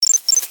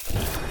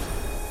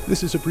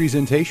This is a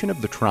presentation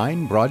of the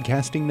Trine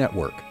Broadcasting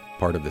Network,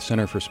 part of the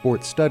Center for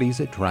Sports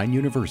Studies at Trine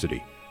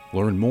University.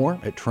 Learn more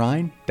at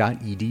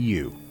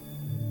trine.edu.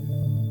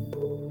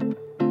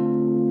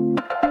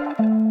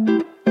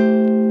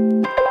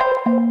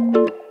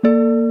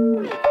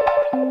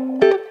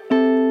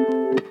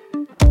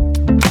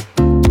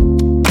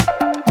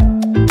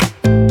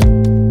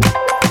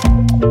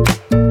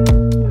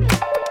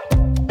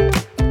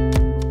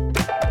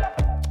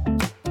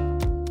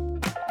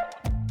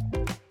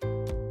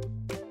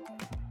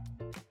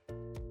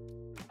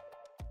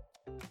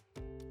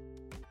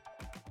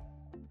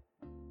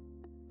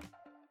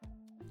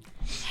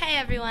 Hey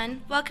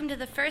everyone, welcome to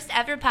the first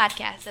ever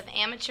podcast of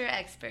Amateur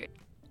Expert,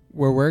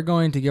 where we're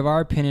going to give our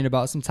opinion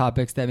about some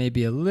topics that may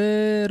be a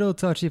little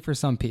touchy for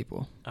some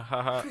people.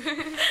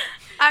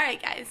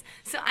 Alright guys,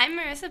 so I'm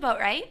Marissa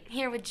Boatwright,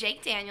 here with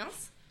Jake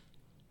Daniels.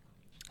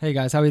 Hey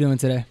guys, how we doing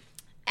today?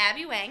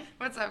 Abby Wang.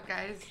 What's up,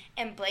 guys?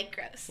 And Blake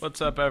Gross.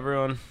 What's up,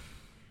 everyone?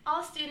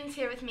 All students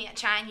here with me at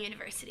Trine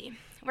University.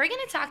 We're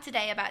going to talk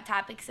today about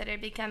topics that are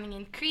becoming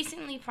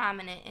increasingly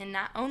prominent in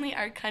not only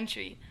our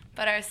country,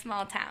 but our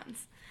small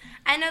towns.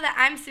 I know that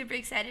I'm super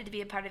excited to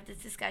be a part of this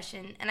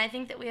discussion, and I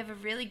think that we have a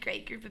really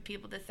great group of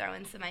people to throw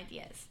in some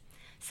ideas.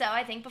 So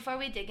I think before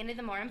we dig into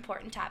the more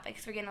important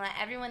topics, we're going to let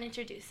everyone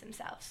introduce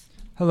themselves.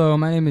 Hello,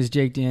 my name is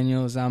Jake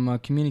Daniels. I'm a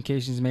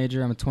communications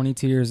major. I'm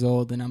 22 years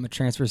old, and I'm a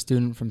transfer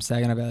student from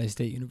Saginaw Valley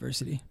State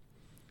University.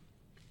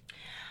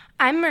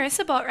 I'm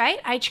Marissa Boatwright.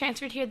 I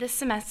transferred here this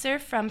semester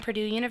from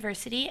Purdue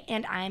University,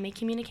 and I'm a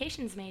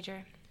communications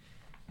major.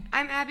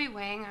 I'm Abby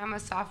Wang. I'm a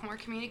sophomore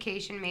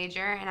communication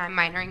major, and I'm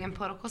minoring in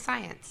political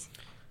science.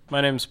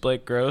 My name's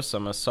Blake Gross.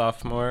 I'm a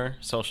sophomore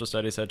social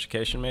studies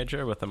education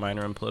major with a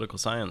minor in political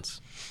science.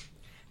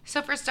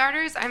 So for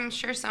starters, I'm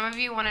sure some of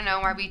you want to know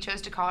why we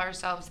chose to call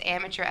ourselves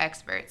amateur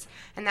experts,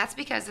 and that's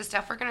because the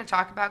stuff we're going to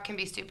talk about can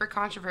be super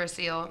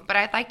controversial, but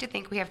I'd like to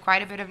think we have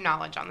quite a bit of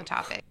knowledge on the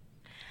topic.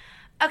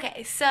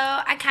 Okay, so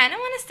I kind of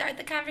want to start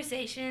the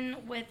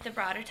conversation with the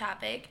broader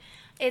topic.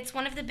 It's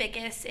one of the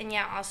biggest and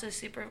yet also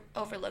super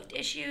overlooked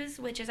issues,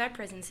 which is our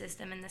prison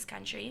system in this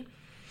country.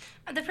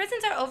 The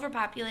prisons are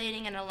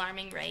overpopulating at an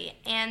alarming rate,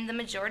 and the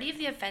majority of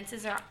the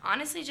offenses are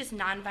honestly just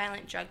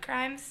nonviolent drug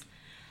crimes.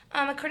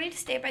 According to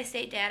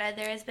state-by-state data,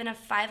 there has been a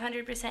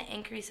 500%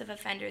 increase of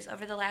offenders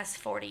over the last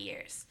 40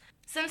 years.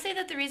 Some say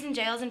that the reason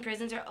jails and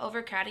prisons are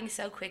overcrowding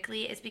so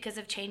quickly is because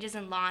of changes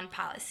in law and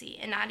policy,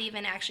 and not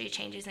even actually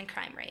changes in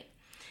crime rate.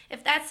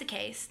 If that's the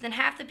case, then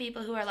half the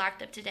people who are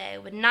locked up today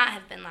would not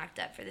have been locked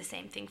up for the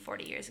same thing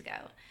 40 years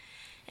ago.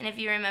 And if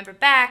you remember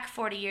back,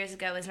 40 years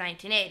ago was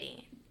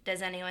 1980.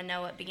 Does anyone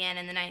know what began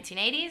in the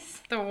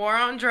 1980s? The war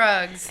on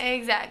drugs.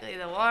 Exactly,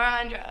 the war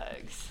on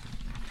drugs.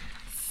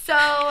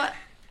 So,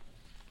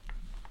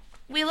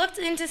 we looked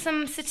into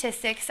some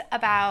statistics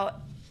about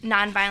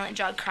nonviolent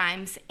drug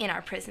crimes in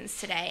our prisons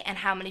today and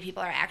how many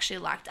people are actually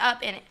locked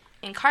up and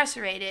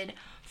incarcerated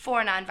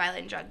for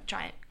nonviolent drug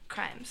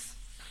crimes.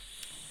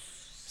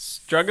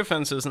 Drug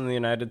offenses in the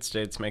United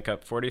States make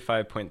up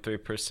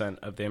 45.3%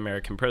 of the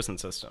American prison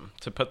system.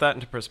 To put that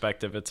into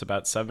perspective, it's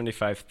about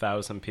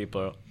 75,000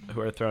 people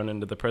who are thrown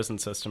into the prison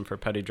system for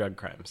petty drug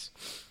crimes.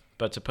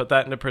 But to put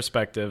that into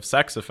perspective,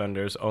 sex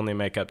offenders only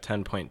make up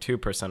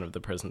 10.2% of the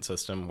prison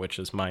system, which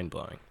is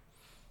mind-blowing.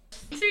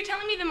 So you're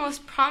telling me the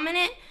most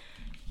prominent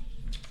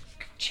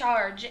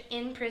charge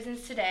in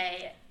prisons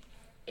today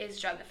is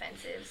drug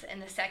offenses,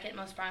 and the second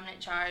most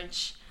prominent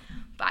charge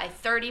by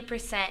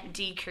 30%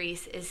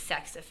 decrease is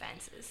sex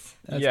offenses.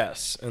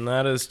 Yes, and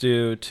that is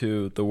due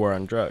to the war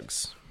on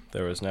drugs.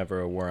 There was never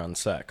a war on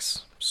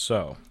sex.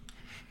 So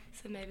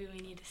maybe we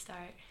need to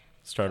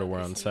start a war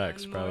on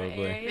sex,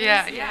 probably.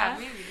 Yeah,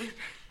 maybe.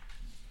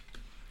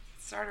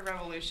 Start a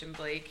revolution,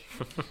 Blake.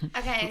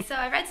 Okay, so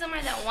I read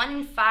somewhere that 1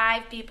 in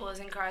 5 people is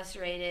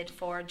incarcerated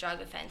for drug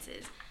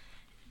offenses.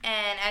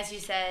 And as you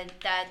said,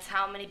 that's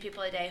how many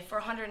people a day?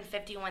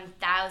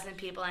 451,000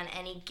 people on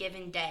any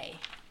given day.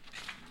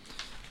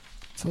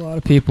 It's a lot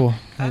of people.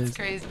 That's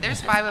crazy.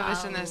 There's 5 of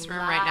us in this room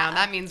right now.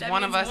 That means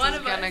one of us is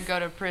going to go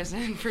to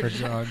prison for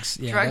drugs.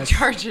 Yeah, drug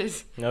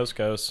charges. Nose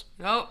goes.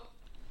 Nope.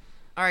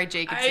 All right,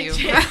 Jake, it's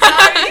you.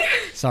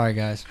 Sorry,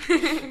 guys.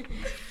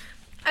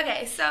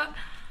 Okay, so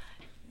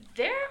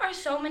there are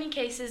so many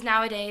cases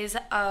nowadays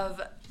of,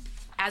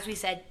 as we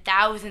said,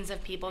 thousands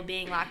of people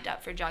being locked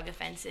up for drug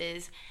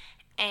offenses.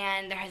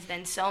 And there has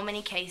been so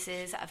many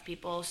cases of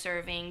people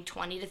serving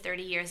 20 to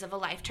 30 years of a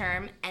life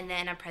term, and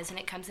then a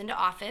president comes into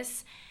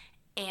office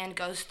and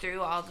goes through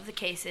all of the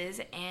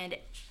cases and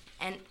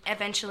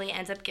eventually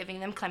ends up giving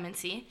them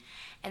clemency,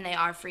 and they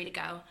are free to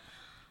go.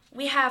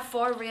 We have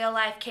 4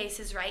 real-life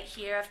cases right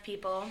here of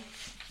people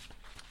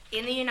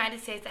in the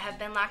United States that have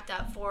been locked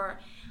up for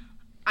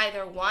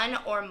either 1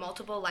 or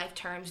multiple life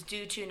terms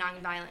due to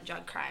nonviolent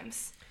drug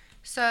crimes.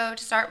 So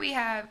to start, we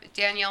have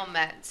Danielle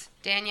Metz.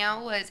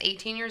 Danielle was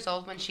 18 years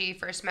old when she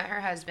first met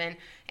her husband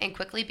and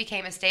quickly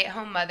became a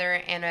stay-at-home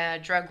mother and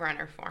a drug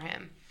runner for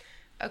him.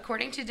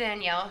 According to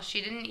Danielle,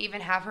 she didn't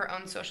even have her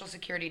own social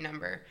security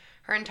number.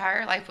 Her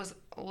entire life was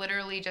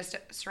literally just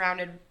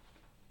surrounded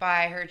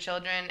by her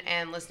children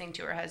and listening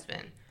to her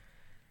husband.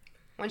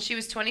 When she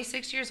was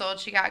 26 years old,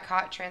 she got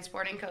caught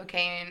transporting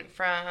cocaine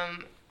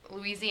from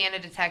Louisiana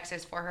to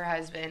Texas for her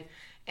husband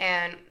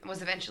and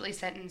was eventually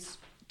sentenced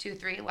to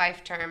 3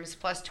 life terms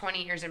plus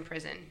 20 years in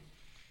prison.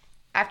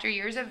 After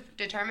years of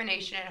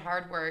determination and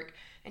hard work,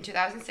 in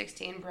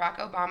 2016, Barack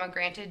Obama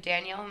granted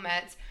Danielle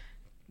Metz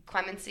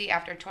clemency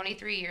after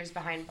 23 years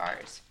behind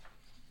bars.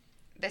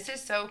 This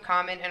is so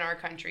common in our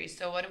country,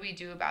 so what do we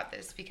do about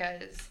this?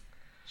 Because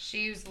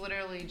she was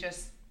literally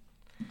just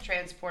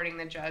transporting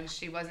the drugs.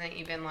 She wasn't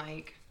even,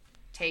 like,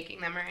 taking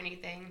them or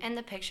anything. And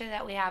the picture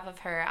that we have of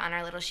her on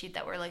our little sheet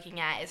that we're looking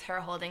at is her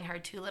holding her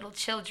 2 little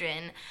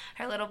children,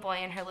 her little boy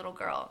and her little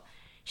girl.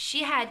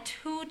 She had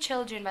 2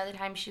 children by the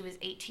time she was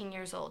 18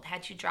 years old,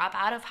 had to drop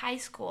out of high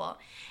school,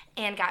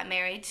 and got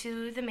married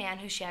to the man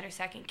who she had her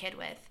second kid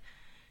with.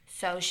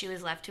 So she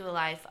was left to a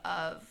life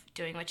of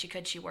doing what she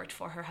could. She worked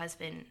for her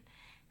husband,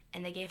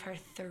 and they gave her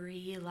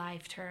 3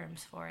 life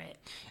terms for it.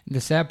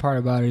 The sad part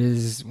about it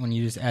is when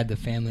you just add the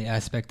family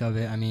aspect of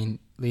it. I mean,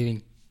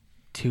 leaving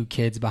 2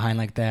 kids behind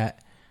like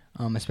that,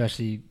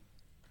 especially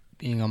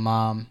being a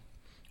mom,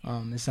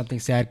 is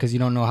something sad because you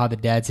don't know how the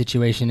dad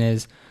situation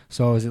is.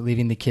 So is it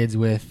leaving the kids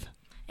with?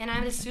 And I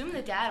would assume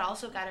the dad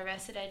also got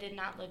arrested. I did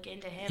not look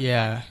into him.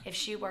 Yeah. If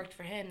she worked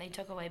for him, they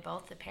took away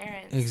both the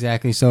parents.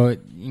 Exactly. So, I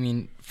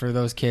mean, for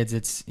those kids,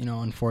 it's,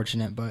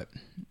 unfortunate, but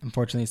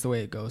unfortunately it's the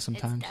way it goes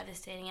sometimes. It's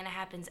devastating, and it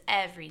happens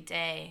every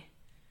day.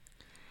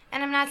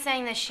 And I'm not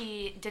saying that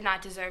she did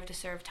not deserve to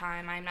serve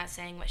time. I'm not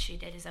saying what she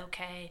did is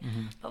okay.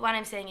 Mm-hmm. But what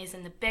I'm saying is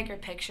in the bigger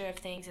picture of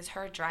things is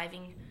her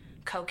driving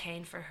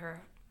cocaine for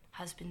her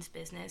husband's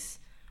business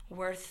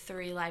worth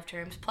 3 life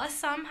terms plus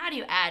some. How do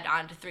you add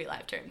on to 3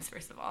 life terms,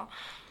 first of all?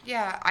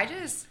 Yeah,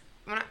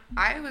 when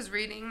I was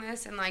reading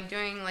this and, like,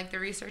 doing, like, the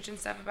research and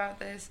stuff about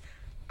this,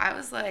 I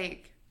was,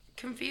 like,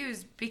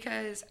 confused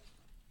because,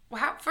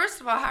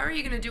 first of all, how are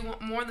you going to do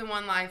more than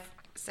 1 life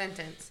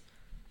sentence?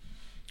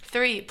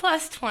 3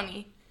 plus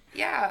 20.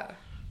 Yeah.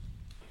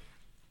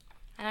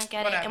 I don't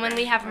get it. And when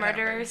we have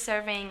murderers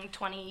serving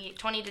 20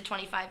 to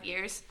 25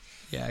 years.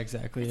 Yeah,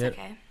 exactly. It's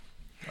okay.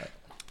 But.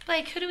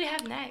 Blake, who do we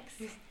have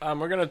next?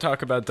 We're going to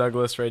talk about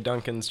Douglas Ray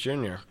Duncans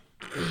Jr.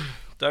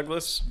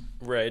 Douglas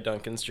Ray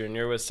Duncans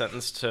Jr. was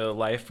sentenced to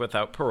life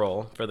without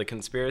parole for the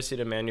conspiracy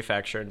to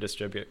manufacture and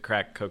distribute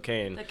crack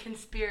cocaine. The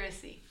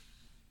conspiracy,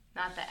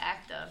 not the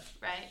act of,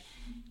 right?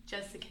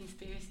 Just the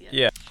conspiracy of.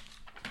 Yeah.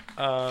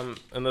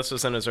 And this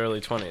was in his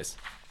early 20s.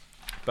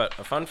 But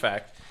a fun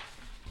fact,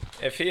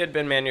 if he had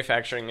been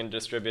manufacturing and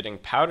distributing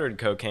powdered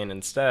cocaine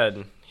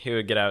instead, he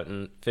would get out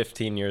in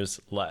 15 years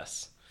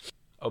less.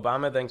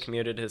 Obama then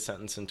commuted his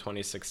sentence in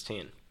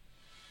 2016.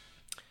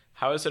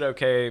 How is it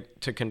okay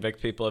to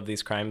convict people of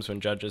these crimes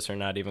when judges are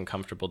not even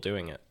comfortable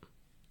doing it?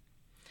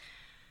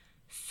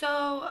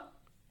 So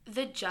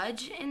the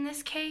judge in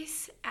this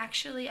case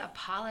actually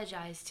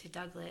apologized to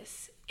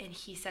Douglas, and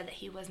he said that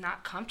he was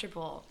not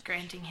comfortable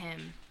granting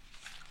him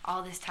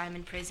all this time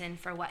in prison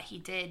for what he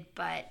did,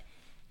 but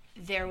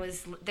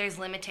there's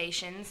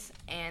limitations,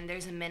 and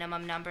there's a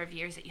minimum number of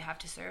years that you have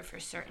to serve for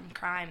certain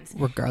crimes.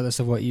 Regardless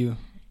of what you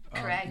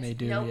Correct. may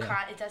do.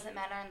 It doesn't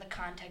matter in the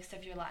context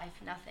of your life,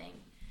 nothing.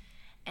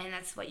 And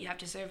that's what you have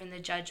to serve, and the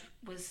judge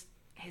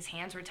his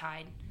hands were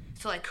tied.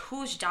 So, like,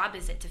 whose job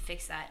is it to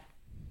fix that?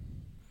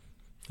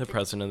 The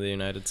President of the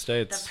United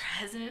States. The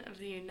President of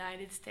the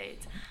United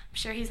States. I'm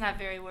sure he's not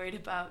very worried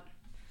about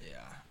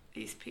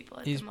these people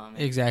at the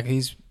moment. Exactly.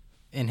 He's,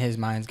 in his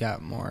mind's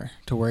got more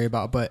to worry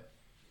about, but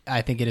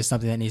I think it is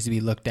something that needs to be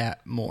looked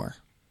at more.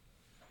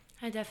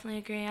 I definitely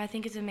agree. I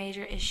think it's a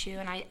major issue,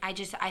 and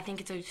I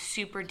think it's a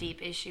super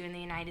deep issue in the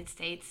United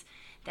States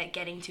that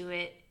getting to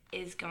it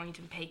is going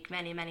to take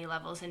many, many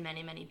levels and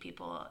many, many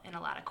people and a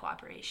lot of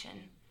cooperation.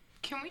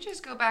 Can we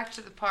just go back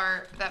to the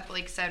part that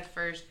Blake said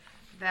first,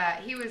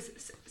 that he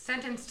was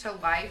sentenced to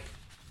life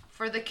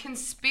for the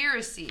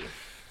conspircy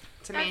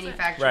to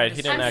manufacture? Right,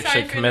 he didn't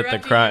actually commit the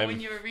crime.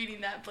 When you were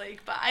reading that,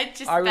 Blake, but it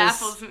just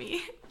baffles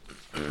me.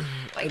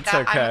 Like it's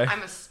that, okay.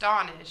 I'm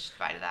astonished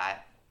by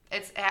that.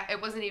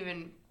 It wasn't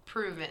even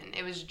proven.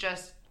 It was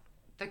just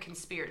the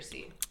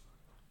conspiracy.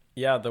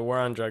 Yeah, the war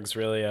on drugs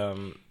really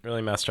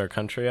messed our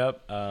country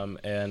up.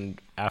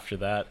 And after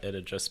that, it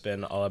had just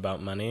been all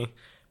about money.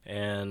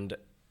 And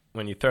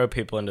when you throw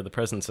people into the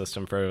prison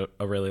system for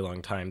a really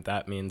long time,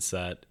 that means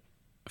that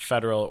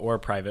federal or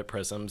private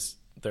prisons,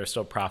 they're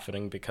still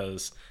profiting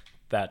because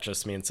that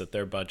just means that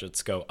their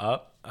budgets go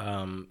up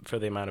for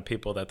the amount of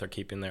people that they're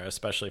keeping there,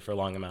 especially for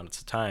long amounts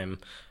of time.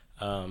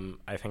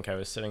 I think I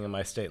was sitting in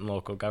my state and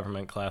local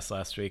government class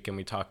last week, and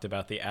we talked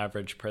about the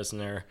average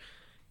prisoner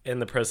in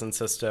the prison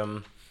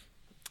system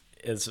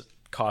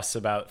costs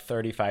about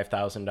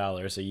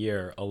 $35,000 a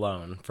year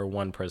alone for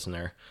one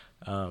prisoner.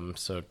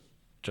 So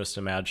just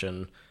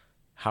imagine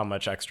how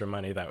much extra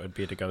money that would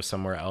be to go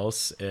somewhere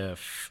else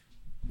if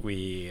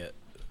we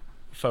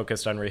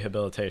focused on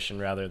rehabilitation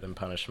rather than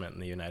punishment in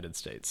the United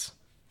States.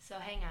 So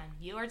hang on.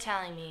 You are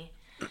telling me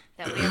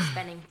that we are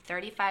spending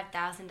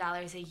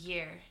 $35,000 a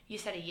year, you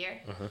said a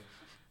year,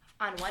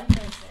 on one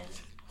person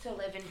to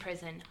live in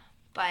prison,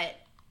 but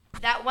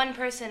that one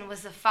person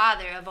was the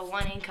father of a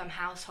one-income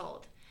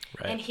household.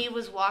 Right. And he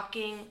was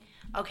walking,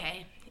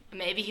 okay,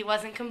 maybe he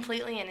wasn't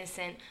completely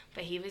innocent,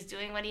 but he was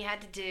doing what he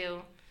had to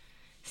do,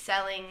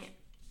 selling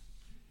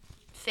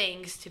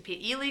things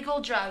to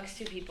illegal drugs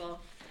to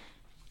people.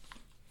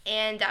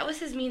 And that was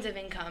his means of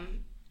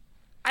income.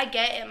 I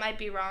get it might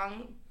be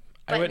wrong,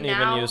 but I wouldn't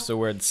even use the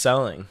word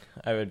selling.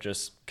 I would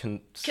just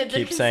keep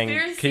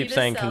saying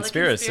conspiracy.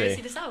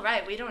 Conspiracy to sell,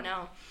 right? We don't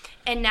know.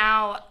 And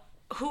now,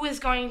 who is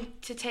going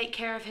to take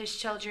care of his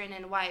children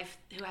and wife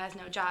who has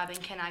no job and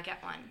cannot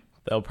get one?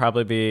 They'll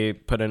probably be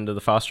put into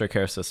the foster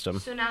care system.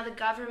 So now the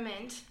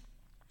government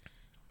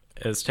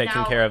is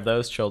taking care of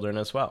those children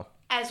as well.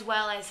 As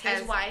well as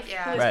his wife,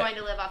 who is going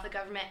to live off the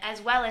government,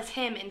 as well as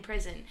him in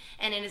prison.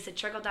 And it is a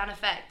trickle-down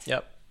effect.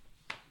 Yep.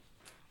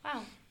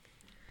 Wow.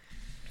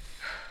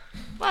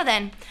 Well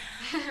then.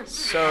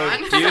 So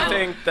do you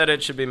think that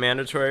it should be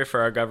mandatory for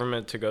our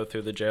government to go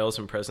through the jails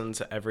and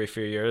prisons every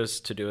few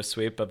years to do a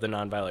sweep of the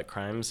nonviolent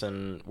crimes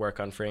and work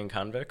on freeing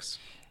convicts?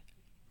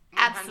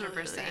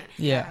 Absolutely. 100%.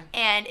 Yeah.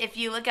 And if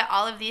you look at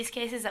all of these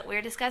cases that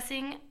we're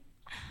discussing,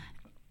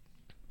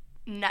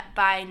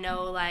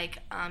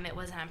 it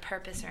wasn't on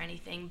purpose or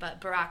anything,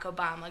 but Barack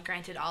Obama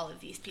granted all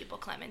of these people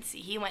clemency.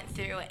 He went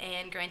through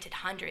and granted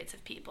hundreds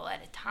of people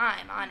at a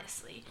time,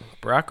 honestly.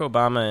 Barack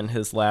Obama in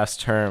his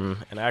last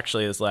term, and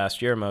actually his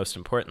last year most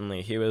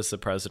importantly, he was the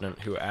president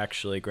who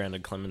actually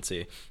granted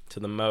clemency to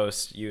the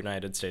most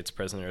United States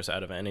prisoners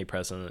out of any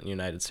president in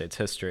United States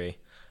history.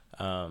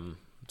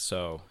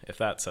 So if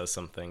that says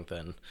something,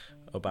 then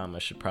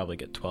Obama should probably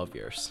get 12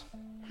 years.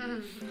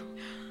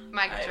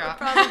 Mic drop.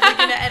 Probably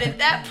going to edit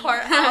that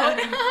part out.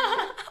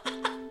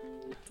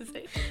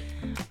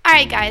 All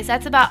right, guys,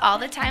 that's about all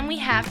the time we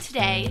have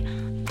today.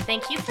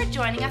 Thank you for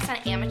joining us on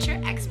Amateur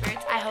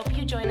Experts. I hope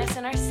you join us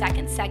in our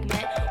second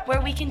segment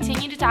where we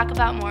continue to talk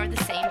about more of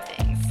the same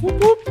things.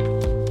 Whoop, whoop.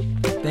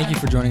 Thank you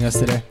for joining us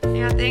today.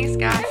 Yeah, thanks,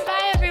 guys.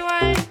 Bye,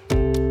 everyone.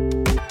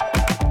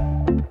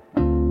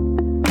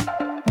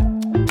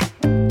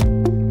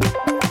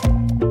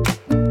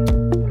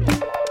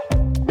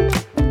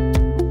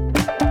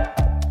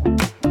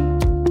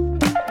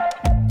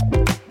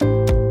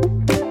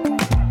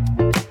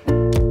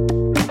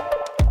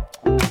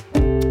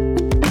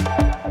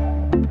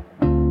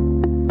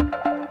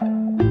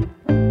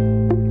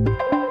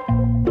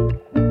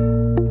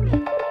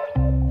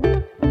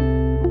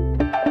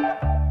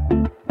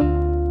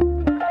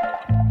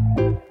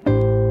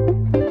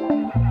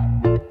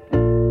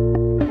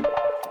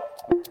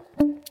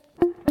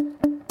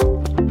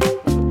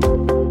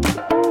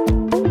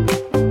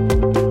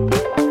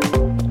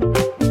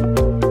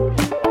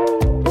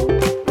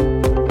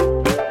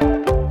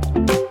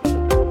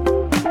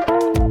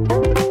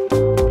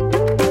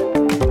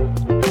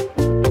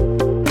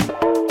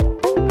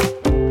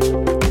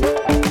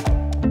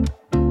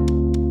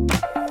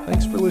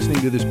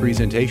 To this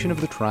presentation of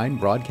the Trine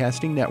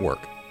Broadcasting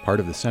Network, part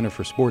of the Center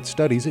for Sports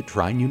Studies at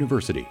Trine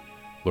University.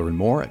 Learn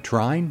more at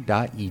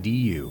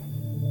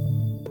trine.edu.